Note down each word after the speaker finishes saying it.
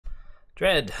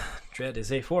Dread. Dread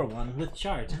is a 4/1 with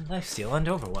Charge and Lifesteal and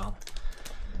Overwhelm.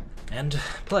 And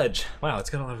Pledge. Wow, it's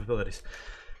got a lot of abilities.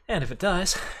 And if it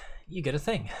dies, you get a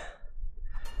thing.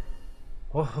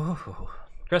 Whoa.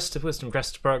 Crest of Wisdom,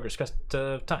 Crest of Progress, Crest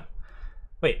of Time.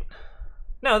 Wait.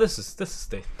 No, this is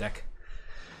the deck.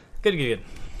 Good.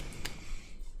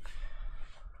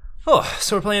 Oh,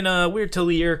 so we're playing a weird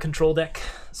Talir control deck.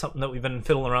 Something that we've been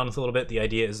fiddling around with a little bit. The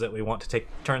idea is that we want to take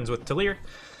turns with Talir.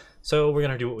 So we're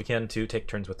going to do what we can to take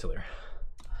turns with Talir.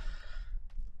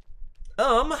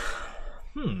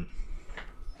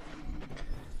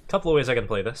 Couple of ways I can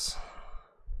play this.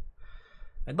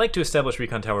 I'd like to establish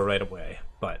Recon Tower right away,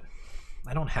 but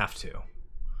I don't have to.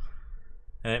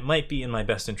 And it might be in my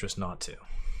best interest not to.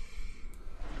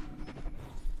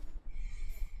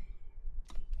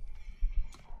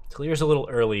 Talir's a little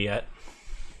early yet.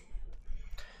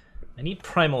 I need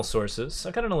Primal sources.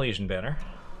 I've got an Elysian banner.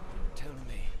 Tell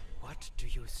me, what do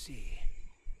you see?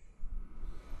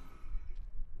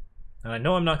 And I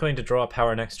know I'm not going to draw a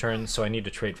power next turn, so I need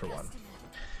to trade for one.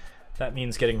 That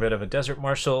means getting rid of a Desert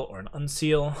Marshal or an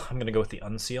Unseal. I'm going to go with the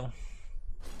Unseal.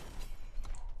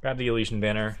 Grab the Elysian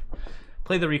banner.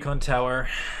 Play the Recon Tower.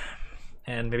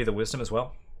 And maybe the Wisdom as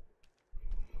well.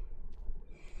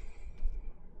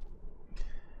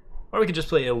 Or we could just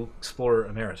play Explorer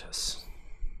Emeritus.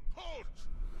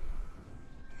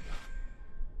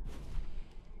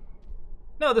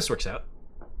 No, this works out.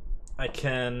 I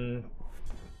can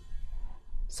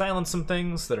silence some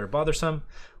things that are bothersome.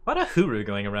 A lot of Huru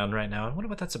going around right now. I wonder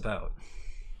what that's about.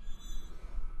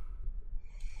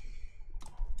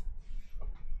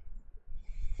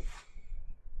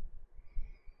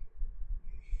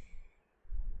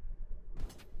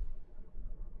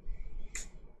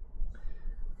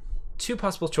 Two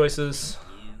possible choices.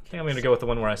 I think I'm going to go with the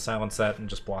one where I silence that and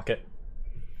just block it.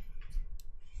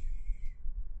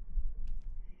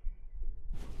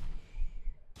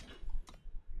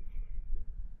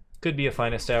 Could be a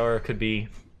Finest Hour, could be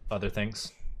other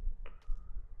things.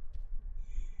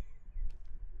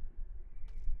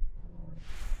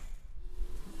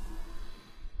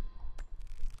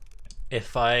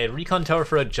 If I Recon Tower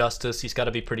for a Justice, he's got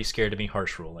to be pretty scared of me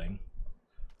harsh ruling.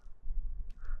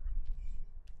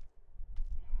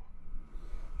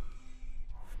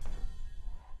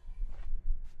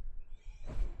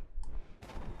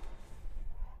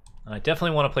 I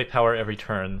definitely want to play power every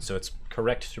turn, so it's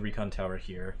correct to Recon Tower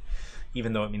here,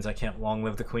 even though it means I can't long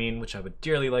live the Queen, which I would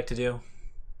dearly like to do.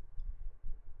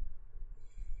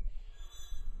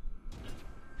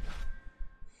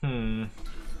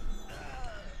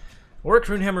 Auric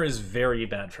Runehammer is very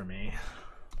bad for me.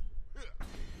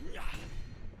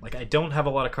 Like, I don't have a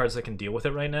lot of cards that can deal with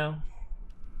it right now.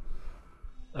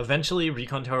 Eventually,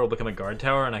 Recon Tower will become a guard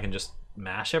tower and I can just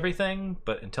mash everything,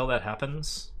 but until that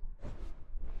happens,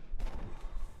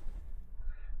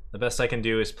 the best I can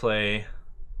do is play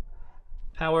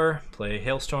power, play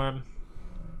Hailstorm,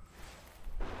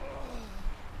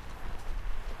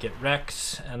 get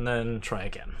wrecked, and then try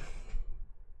again.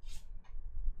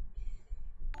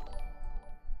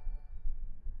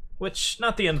 Which,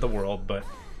 not the end of the world, but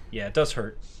yeah, it does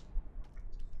hurt.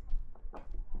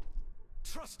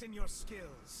 Trust in your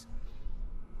skills.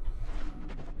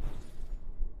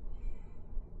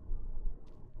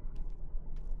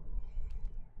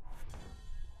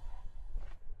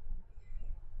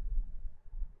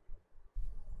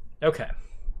 Okay,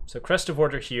 so Crest of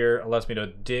Order here allows me to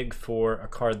dig for a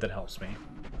card that helps me.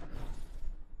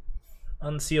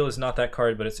 Unseal is not that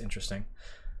card, but it's interesting.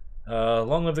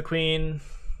 Long Live the Queen.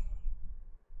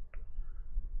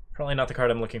 Probably not the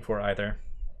card I'm looking for either.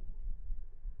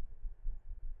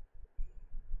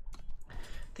 I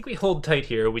think we hold tight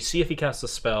here, we see if he casts a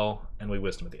spell, and we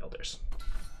Wisdom of the Elders.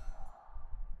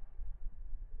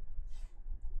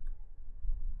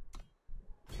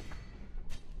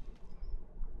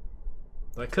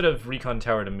 I could have Recon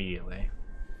Towered immediately.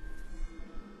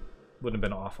 Wouldn't have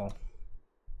been awful.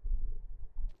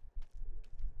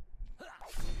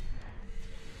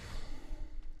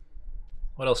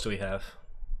 What else do we have?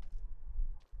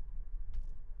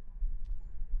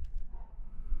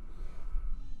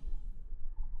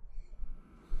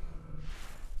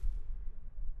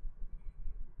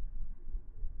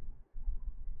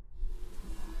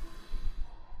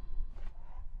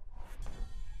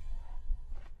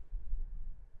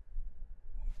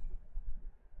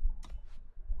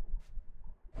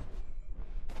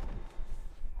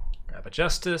 Grab a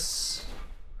Justice,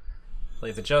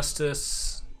 play the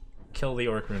Justice, kill the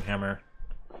Auric Runehammer,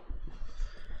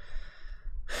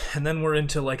 and then we're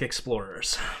into like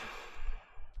Explorers.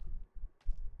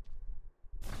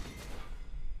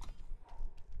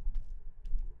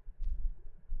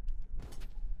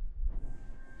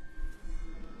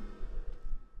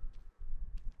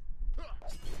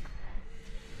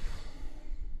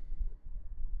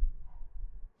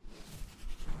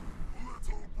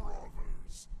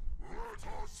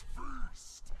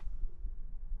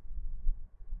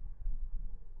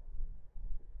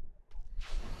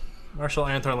 Marshal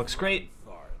Ironthorn looks great.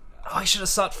 Oh, I should have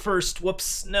sought first.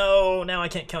 Whoops. No, now I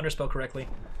can't counterspell correctly.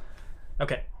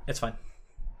 Okay, it's fine.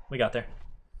 We got there.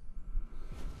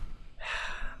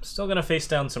 I'm still gonna face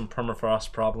down some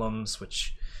permafrost problems,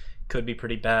 which could be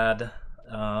pretty bad.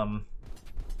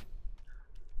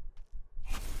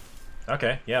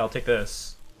 Okay, yeah, I'll take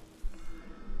this.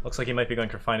 Looks like he might be going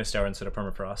for Finest Hour instead of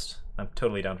permafrost. I'm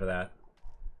totally down for that.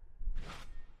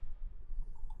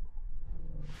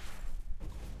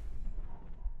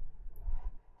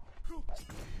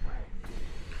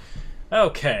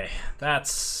 Okay,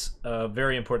 that's a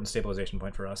very important stabilization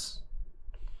point for us.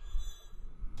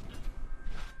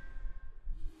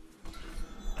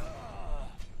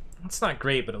 It's not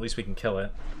great, but at least we can kill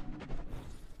it.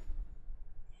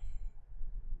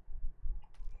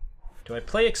 Do I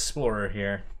play Explorer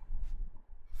here?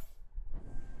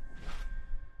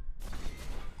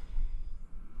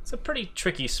 It's a pretty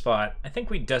tricky spot. I think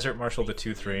we Desert Marshal to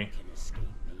 2-3.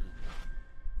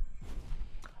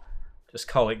 Just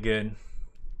call it good.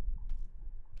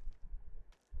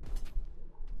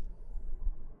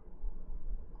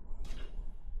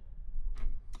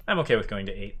 I'm okay with going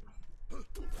to 8.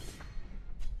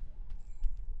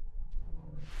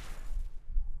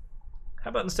 How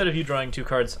about instead of you drawing 2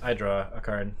 cards, I draw a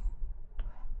card?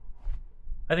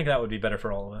 I think that would be better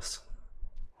for all of us.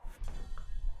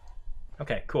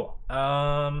 Okay, cool.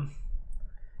 Yeah,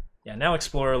 now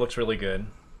Explorer looks really good.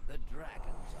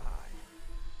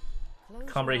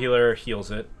 Combrei Healer heals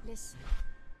it.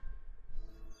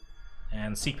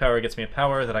 And Seek Power gets me a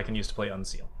power that I can use to play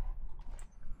Unseal.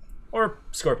 Or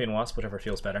Scorpion Wasp, whichever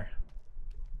feels better.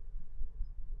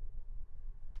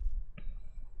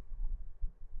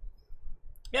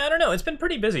 Yeah, I don't know. It's been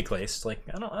pretty busy, Clace. Like,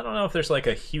 I don't know if there's like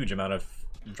a huge amount of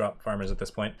drop farmers at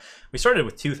this point. We started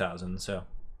with 2,000, so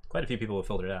quite a few people have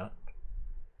filtered out.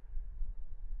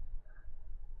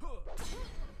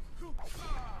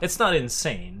 It's not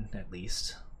insane, at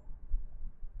least.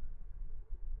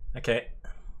 Okay.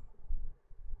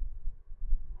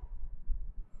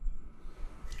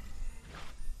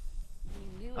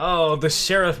 Oh, the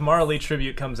Sheriff Marley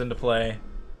tribute comes into play.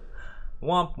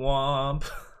 Womp womp.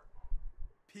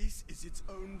 Peace is its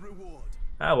own reward.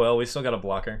 Ah well, we still got a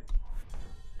blocker.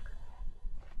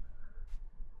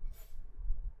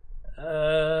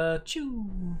 Choo.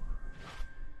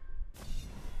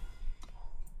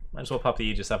 Might as well pop the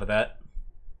Aegis off of that.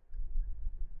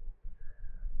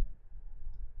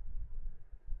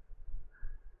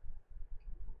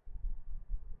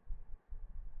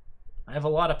 I have a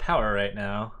lot of power right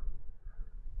now.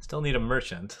 Still need a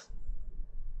merchant.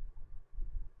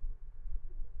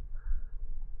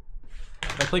 Do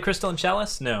I play Crystal and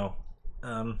Chalice? No.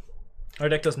 Our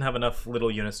deck doesn't have enough little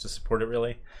units to support it,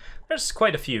 really. There's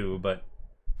quite a few, but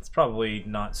it's probably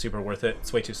not super worth it.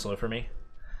 It's way too slow for me.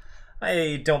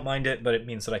 I don't mind it, but it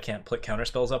means that I can't put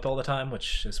counterspells up all the time,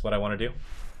 which is what I want to do.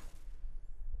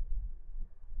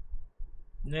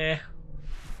 Nah.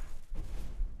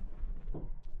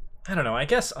 I don't know, I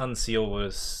guess Unseal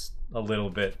was a little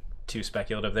bit too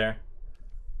speculative there.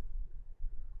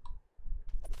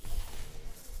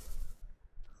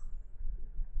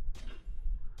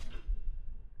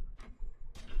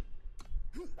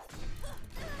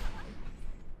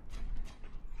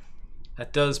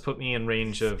 That does put me in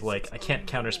range of, like, I can't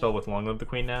counterspell with Long Live the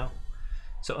Queen now.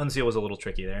 So Unseal was a little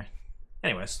tricky there.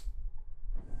 Anyways.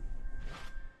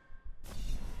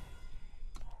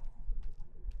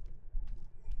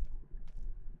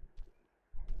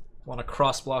 Want to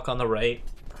cross block on the right.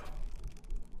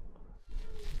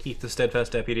 Keep the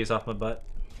Steadfast Deputies off my butt.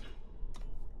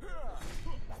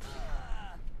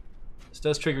 This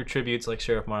does trigger tributes like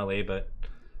Sheriff Marley, but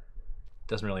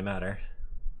doesn't really matter.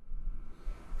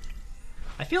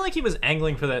 I feel like he was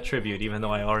angling for that tribute, even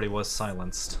though I already was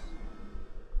silenced.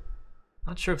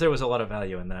 Not sure if there was a lot of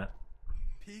value in that.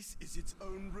 Peace is its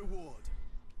own reward.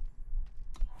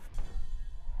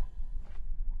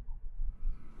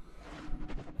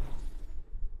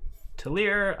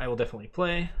 Talir, I will definitely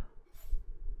play.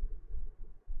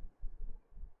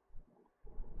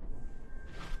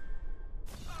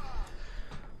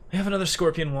 We have another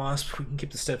Scorpion Wasp. We can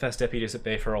keep the Steadfast Deputies at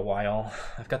bay for a while.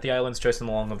 I've got the Island's Choice and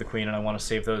the Long of the Queen, and I want to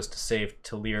save those to save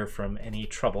Talir from any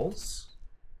troubles.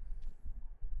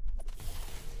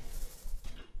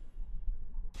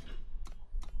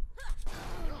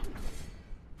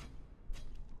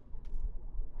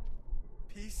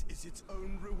 Peace is its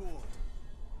own reward.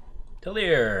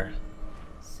 Talir,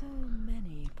 So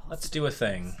many let's do a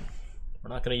thing. We're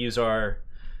not going to use our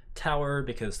tower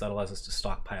because that allows us to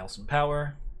stockpile some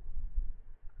power.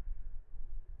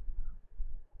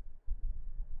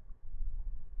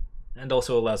 And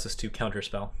also allows us to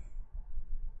counterspell.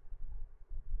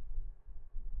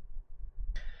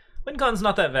 con's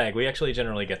not that vague. We actually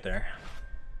generally get there.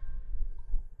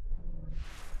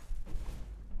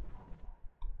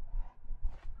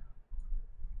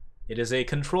 It is a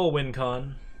control win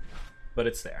con, but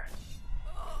it's there.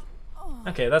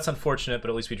 Okay, that's unfortunate,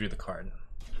 but at least we drew the card.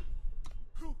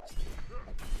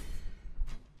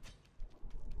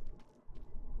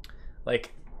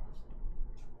 Like,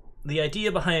 the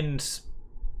idea behind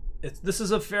this is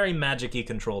a very magic-y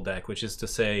control deck, which is to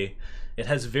say it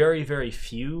has very, very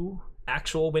few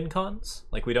actual win cons.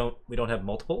 Like, we don't have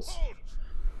multiples.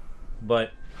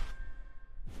 But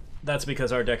that's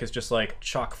because our deck is just like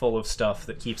chock full of stuff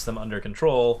that keeps them under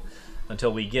control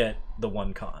until we get the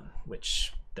one con,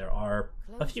 which there are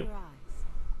a few. Close your eyes.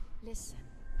 Listen.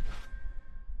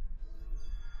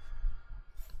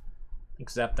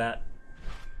 Zap that.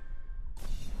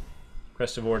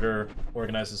 Crest of Order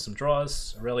organizes some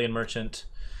draws. Aurelian Merchant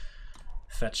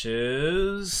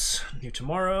fetches New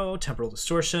Tomorrow, Temporal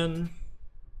Distortion.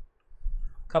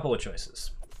 Couple of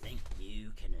choices. Think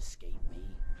you can escape me?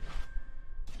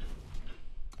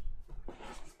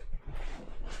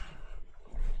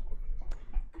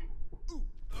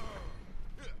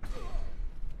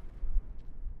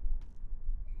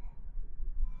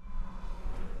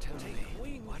 Tell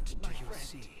me, what do you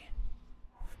see?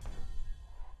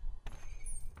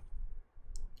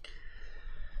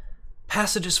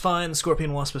 Passage is fine,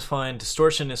 Scorpion Wasp is fine,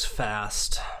 Distortion is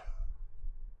fast.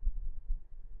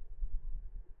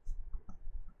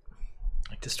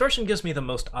 Like, Distortion gives me the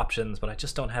most options, but I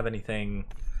just don't have anything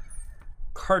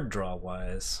card draw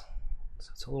wise.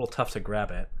 So it's a little tough to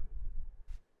grab it.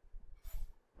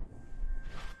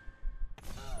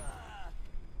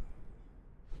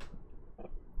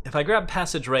 If I grab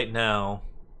Passage right now,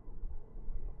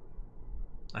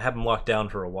 I have him locked down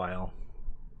for a while.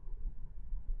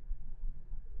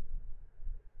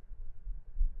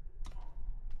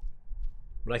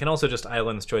 But I can also just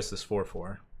Eilyn's Choice this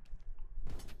 4/4.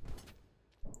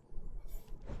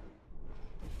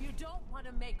 You don't want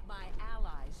to make my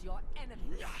allies your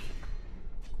enemies.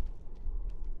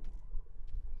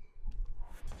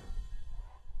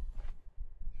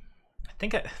 I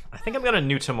think I'm gonna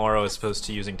New Tomorrow as opposed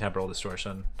to using Temporal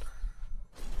Distortion.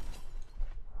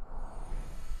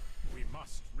 We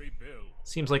must rebuild.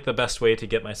 Seems like the best way to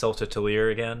get myself to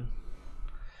Talir again.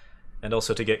 And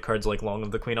also to get cards like Long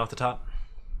of the Queen off the top.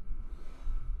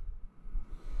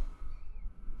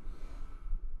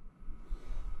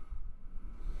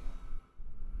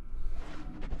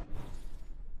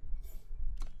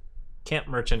 Camp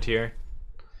Merchant here.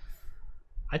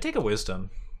 I take a Wisdom.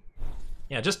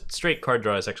 Yeah, just straight card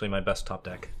draw is actually my best top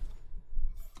deck.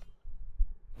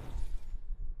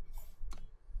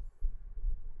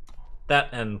 That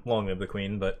and Long Live the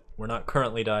Queen, but we're not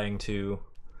currently dying to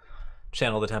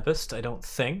Channel the Tempest, I don't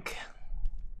think.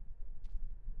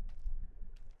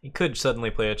 He could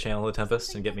suddenly play a Channel the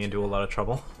Tempest and get me into a lot of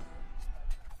trouble.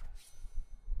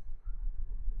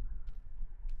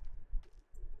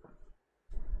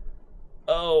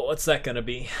 Oh, what's that gonna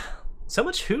be? So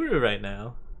much Huru right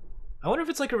now. I wonder if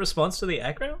it's like a response to the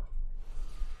aggro?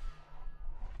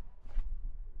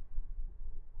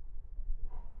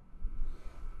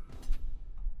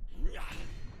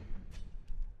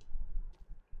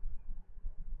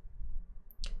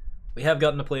 We have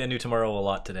gotten to play a New Tomorrow a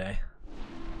lot today.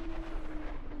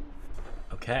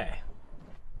 Okay.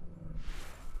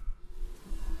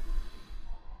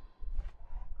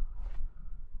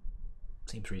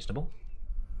 Seems reasonable.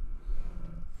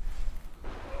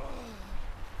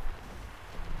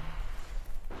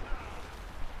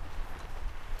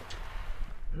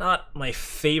 Not my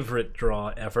favorite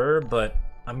draw ever, but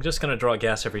I'm just gonna draw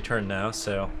gas every turn now,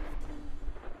 so...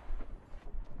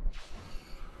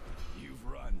 You've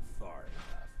run far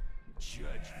enough.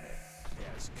 Judgment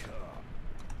has come.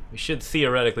 We should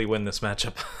theoretically win this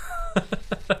matchup.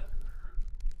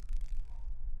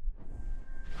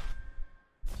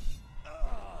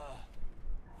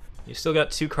 You still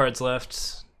got 2 cards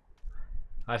left.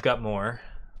 I've got more.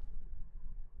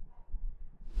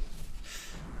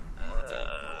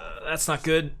 That's not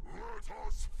good.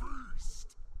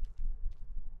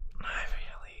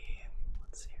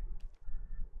 Let's see.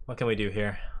 What can we do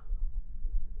here?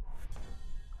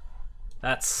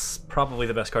 That's probably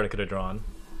the best card I could have drawn.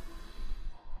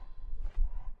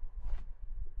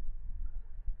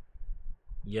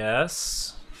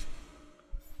 Yes.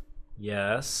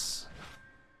 Yes.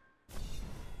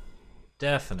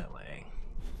 Definitely.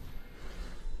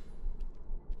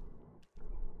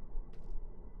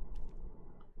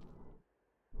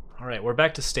 Alright, we're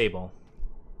back to stable.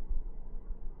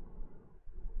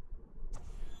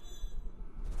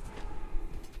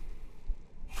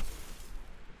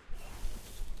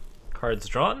 Cards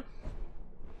drawn.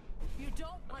 You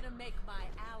don't want to make my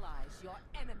allies your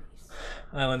enemies.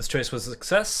 Island's choice was a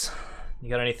success. You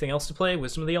got anything else to play?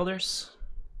 Wisdom of the Elders?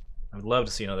 I would love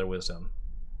to see another Wisdom.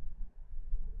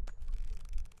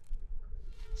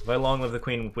 So if I long live the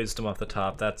Queen with Wisdom off the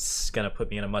top, that's gonna put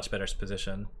me in a much better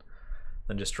position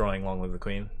than just drawing long live the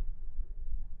Queen.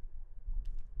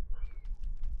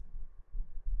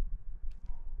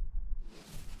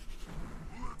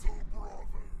 Little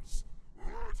brothers,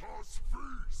 let us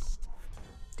feast.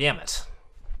 Damn it.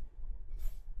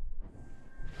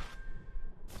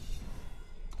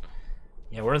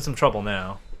 Yeah, we're in some trouble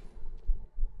now.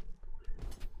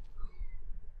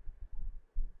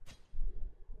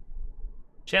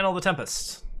 Channel the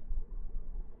Tempest.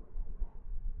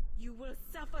 You will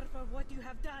suffer for what you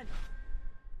have done.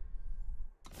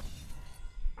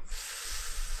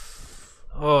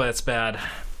 Oh, that's bad.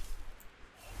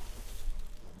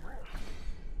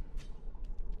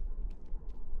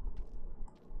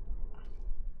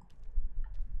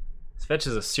 This fetch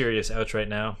is a serious ouch right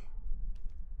now.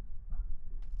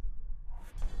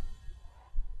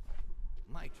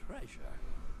 My treasure,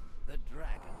 the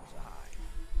dragon's eye.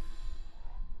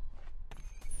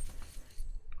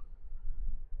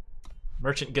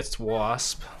 Merchant gets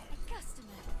Wasp.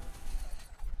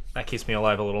 That keeps me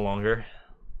alive a little longer.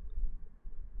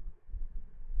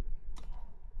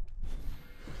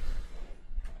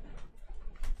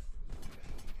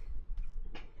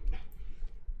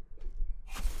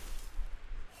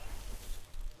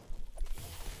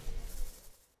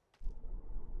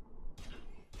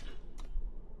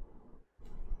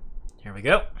 Here we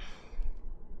go.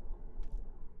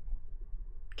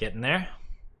 Getting there.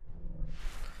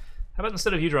 How about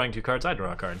instead of you drawing 2 cards, I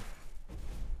draw a card?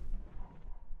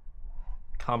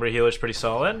 Combrei healer's pretty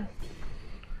solid.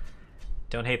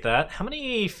 Don't hate that. How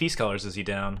many Feast Colors is he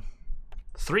down?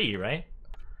 3, right?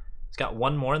 He's got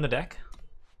 1 more in the deck.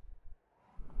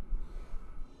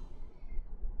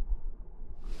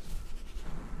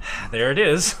 There it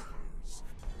is.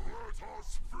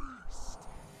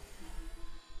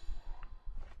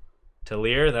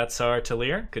 Talir, that's our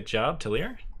Talir. Good job,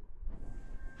 Talir.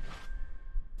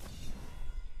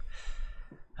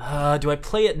 Do I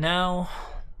play it now?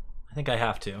 I think I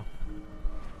have to.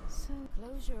 So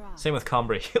close your eyes. Same with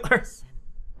Combrei healer.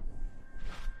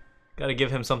 Gotta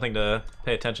give him something to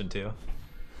pay attention to.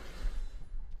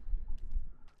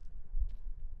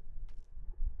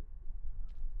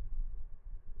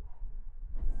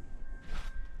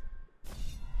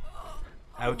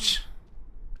 Ouch.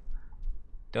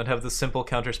 Don't have the simple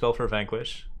counterspell for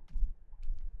Vanquish.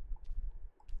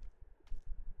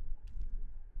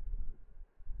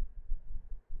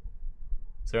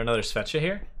 Is there another Svetcha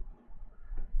here?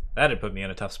 That'd put me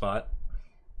in a tough spot.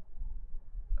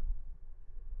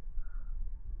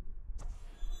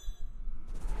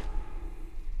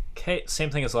 Okay, same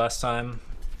thing as last time,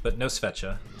 but no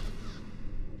Svetcha.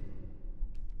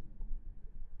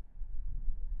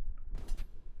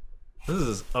 This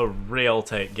is a real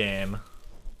tight game.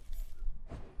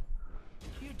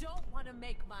 You don't want to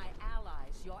make my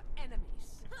allies your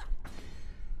enemies.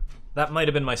 That might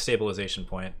have been my stabilization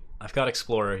point. I've got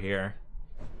Explorer here.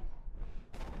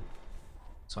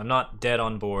 So I'm not dead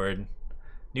on board.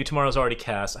 New Tomorrow's already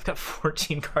cast. I've got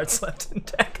 14 cards left in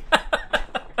deck.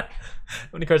 How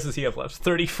many cards does he have left?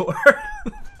 34.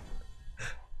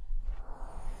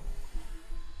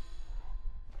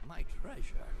 My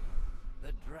treasure,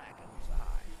 the dragon's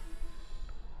eye.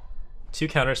 2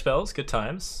 counter spells, good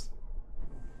times.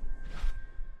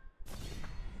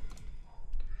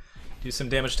 Do some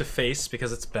damage to face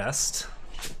because it's best.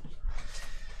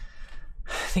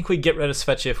 I think we get rid of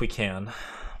Svetcha if we can,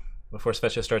 before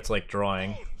Svetcha starts like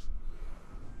drawing.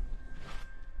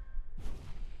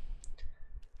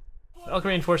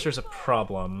 Valkyrie Enforcer's a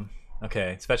problem.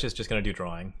 Okay, Svetcha's just gonna do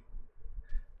drawing.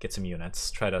 Get some units,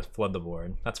 try to flood the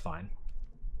board. That's fine.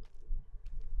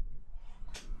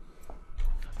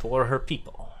 For her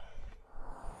people.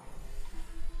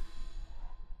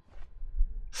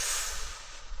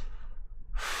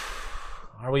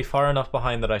 Are we far enough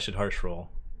behind that I should harsh roll?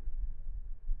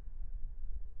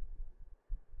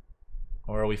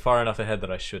 Or are we far enough ahead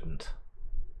that I shouldn't?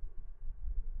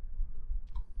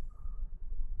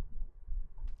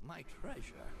 My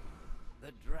treasure,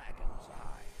 the dragon's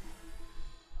eye.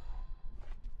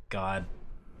 God.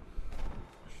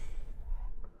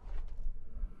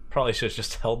 Probably should have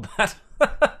just held that.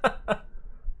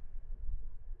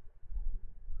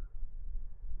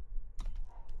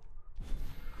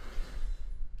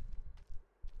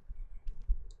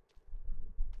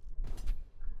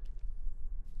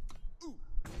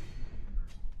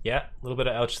 Yeah, a little bit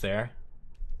of ouch there.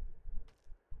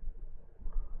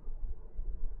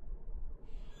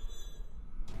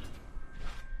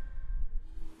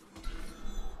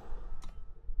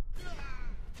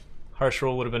 Harsh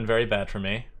rule would have been very bad for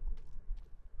me.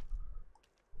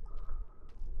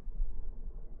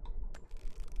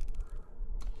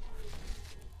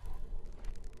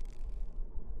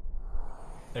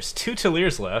 There's 2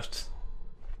 Talirs left.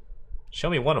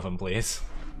 Show me one of them, please.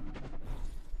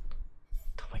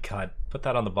 Oh my god, put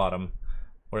that on the bottom,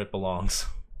 where it belongs.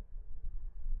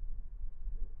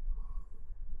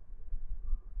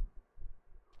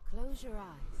 Close your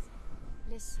eyes.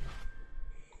 Listen.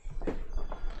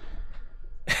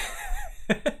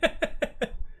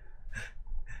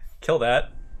 Kill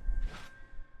that.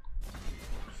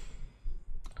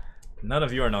 None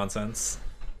of you are nonsense.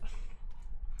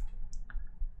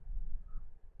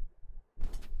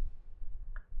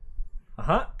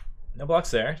 Uh-huh. No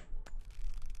blocks there.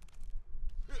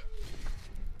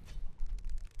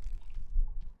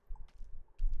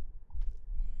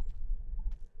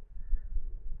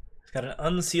 He's got an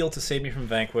Unseal to save me from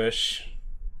Vanquish.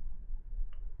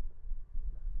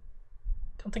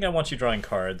 Don't think I want you drawing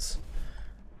cards.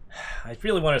 I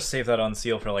really want to save that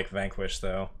Unseal for, like, Vanquish,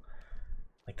 though.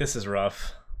 Like, this is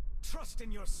rough. Trust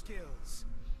in your skills.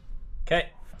 Okay.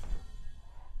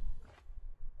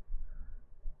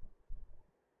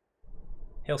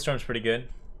 Hailstorm's pretty good.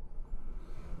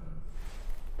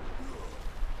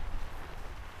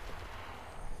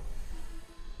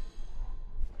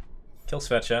 Kill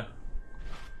Svecha.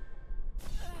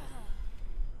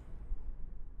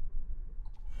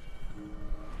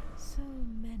 So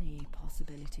many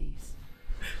possibilities.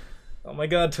 Oh my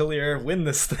god, Talir, win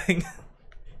this thing.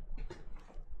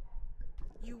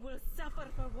 You will suffer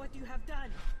for what you have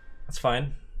done. That's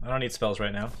fine. I don't need spells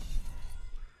right now.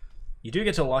 You do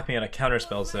get to lock me out of counter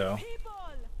spells, though.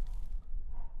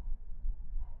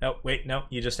 Oh, wait, no.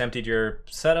 You just emptied your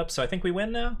setup, so I think we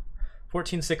win now?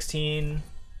 14-16.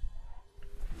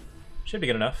 Should be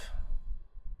good enough.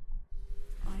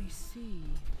 I see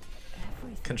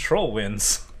everything. Control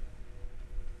wins.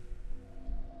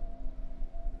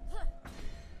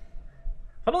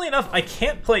 Funnily enough, I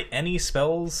can't play any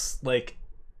spells, like...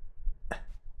 If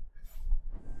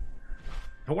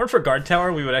it weren't for Guard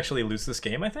Tower, we would actually lose this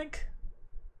game, I think.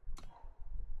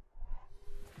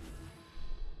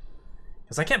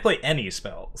 Because I can't play any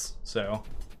spells, so...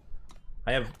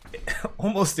 I have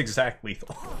almost exact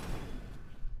lethal.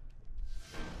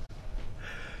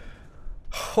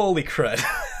 Holy crud.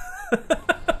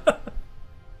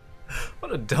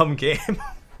 What a dumb game.